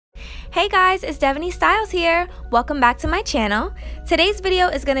Hey guys, it's Devaney Styles here. Welcome back to my channel. Today's video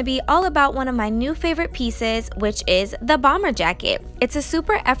is going to be all about one of my new favorite pieces, which is the bomber jacket. It's a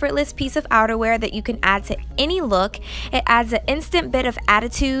super effortless piece of outerwear that you can add to any look. It adds an instant bit of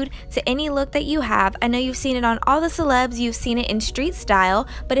attitude to any look that you have. I know you've seen it on all the celebs, you've seen it in street style,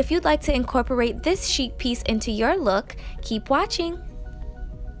 but if you'd like to incorporate this chic piece into your look, keep watching.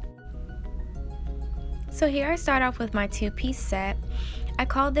 So here I start off with my two-piece set. I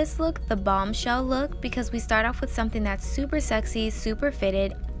call this look the bombshell look because we start off with something that's super sexy, super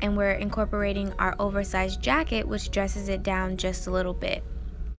fitted, and we're incorporating our oversized jacket, which dresses it down just a little bit.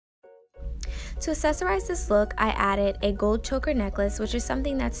 To accessorize this look, I added a gold choker necklace, which is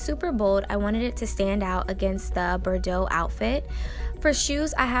something that's super bold. I wanted it to stand out against the Bordeaux outfit. For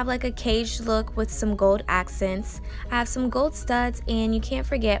shoes, I have like a caged look with some gold accents. I have some gold studs, and you can't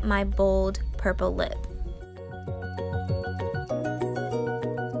forget my bold purple lip.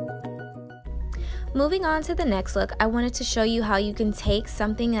 Moving on to the next look, I wanted to show you how you can take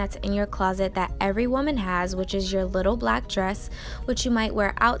something that's in your closet that every woman has, which is your little black dress, which you might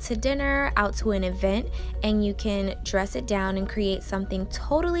wear out to dinner, out to an event, and you can dress it down and create something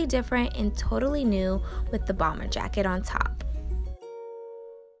totally different and totally new with the bomber jacket on top.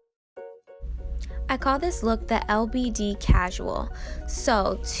 I call this look the LBD casual.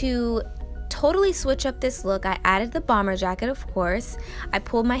 So to totally switch up this look, I added the bomber jacket, of course. I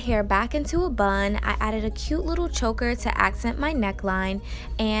pulled my hair back into a bun. I added a cute little choker to accent my neckline,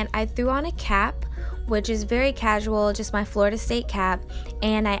 and I threw on a cap, which is very casual, just my Florida State cap,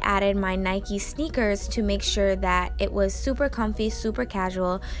 and I added my Nike sneakers to make sure that it was super comfy, super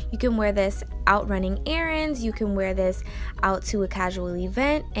casual. You can wear this out running errands, you can wear this out to a casual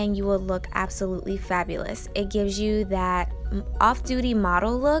event, and you will look absolutely fabulous. It gives you that off-duty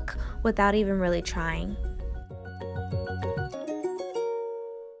model look without even really trying.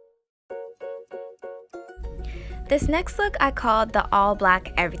 This next look I called the all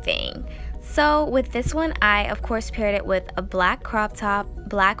black everything. So with this one, I of course paired it with a black crop top,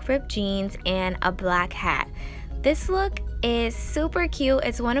 black ripped jeans, and a black hat. This look is super cute.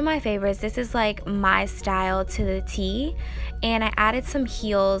 It's one of my favorites. This is like my style to the T, and I added some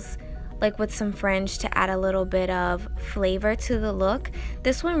heels like with some fringe to add a little bit of flavor to the look.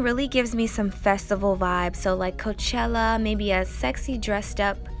 This one really gives me some festival vibes, so like Coachella, maybe a sexy dressed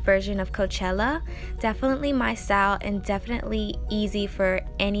up version of Coachella. Definitely my style and definitely easy for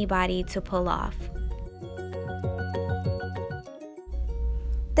anybody to pull off.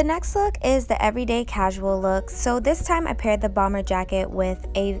 The next look is the everyday casual look. So this time I paired the bomber jacket with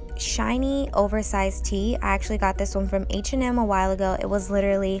a shiny oversized tee. I actually got this one from H&M a while ago. It was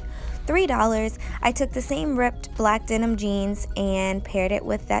literally $3. I took the same ripped black denim jeans and paired it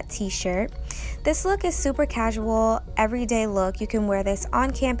with that t-shirt. This look is super casual, everyday look. You can wear this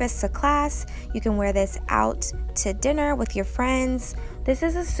on campus to class. You can wear this out to dinner with your friends. This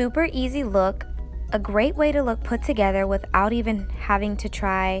is a super easy look. A great way to look put together without even having to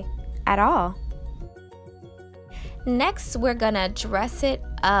try at all. Next, we're gonna dress it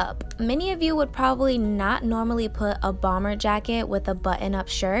up. Many of you would probably not normally put a bomber jacket with a button-up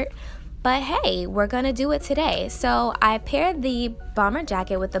shirt, but hey, we're gonna do it today. So I paired the bomber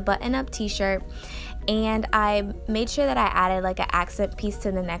jacket with the button-up t-shirt, and I made sure that I added like an accent piece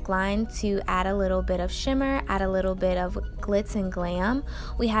to the neckline to add a little bit of shimmer, add a little bit of glitz and glam.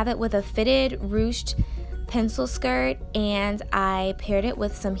 We have it with a fitted ruched pencil skirt, and I paired it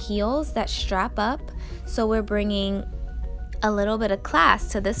with some heels that strap up, so we're bringing a little bit of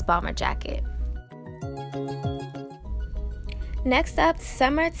class to this bomber jacket. Next up,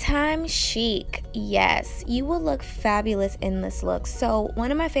 summertime chic. Yes, you will look fabulous in this look. So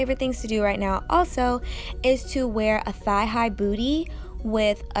one of my favorite things to do right now also is to wear a thigh-high bootie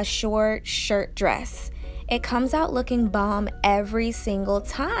with a short shirt dress. It comes out looking bomb every single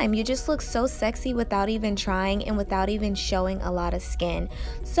time. You just look so sexy without even trying and without even showing a lot of skin.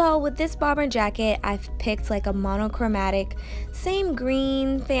 So with this bomber jacket, I've picked like a monochromatic, same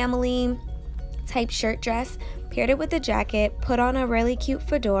green family type shirt dress, paired it with the jacket, put on a really cute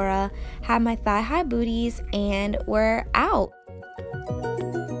fedora, had my thigh-high booties, and we're out.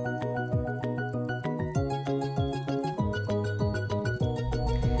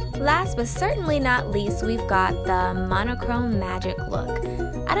 Last but certainly not least, we've got the monochrome magic look.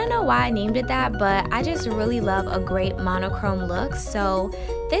 I don't know why I named it that, but I just really love a great monochrome look. So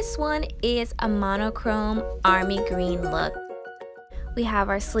this one is a monochrome army green look. We have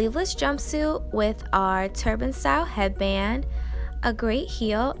our sleeveless jumpsuit with our turban style headband, a great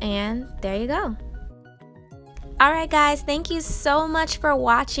heel, and there you go. Alright guys, thank you so much for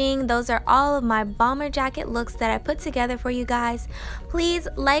watching. Those are all of my bomber jacket looks that I put together for you guys. Please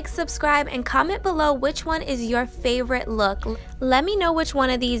like, subscribe, and comment below which one is your favorite look. Let me know which one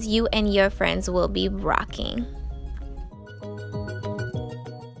of these you and your friends will be rocking.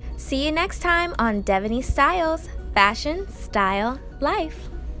 See you next time on Devaney Styles, Fashion, Style, Life.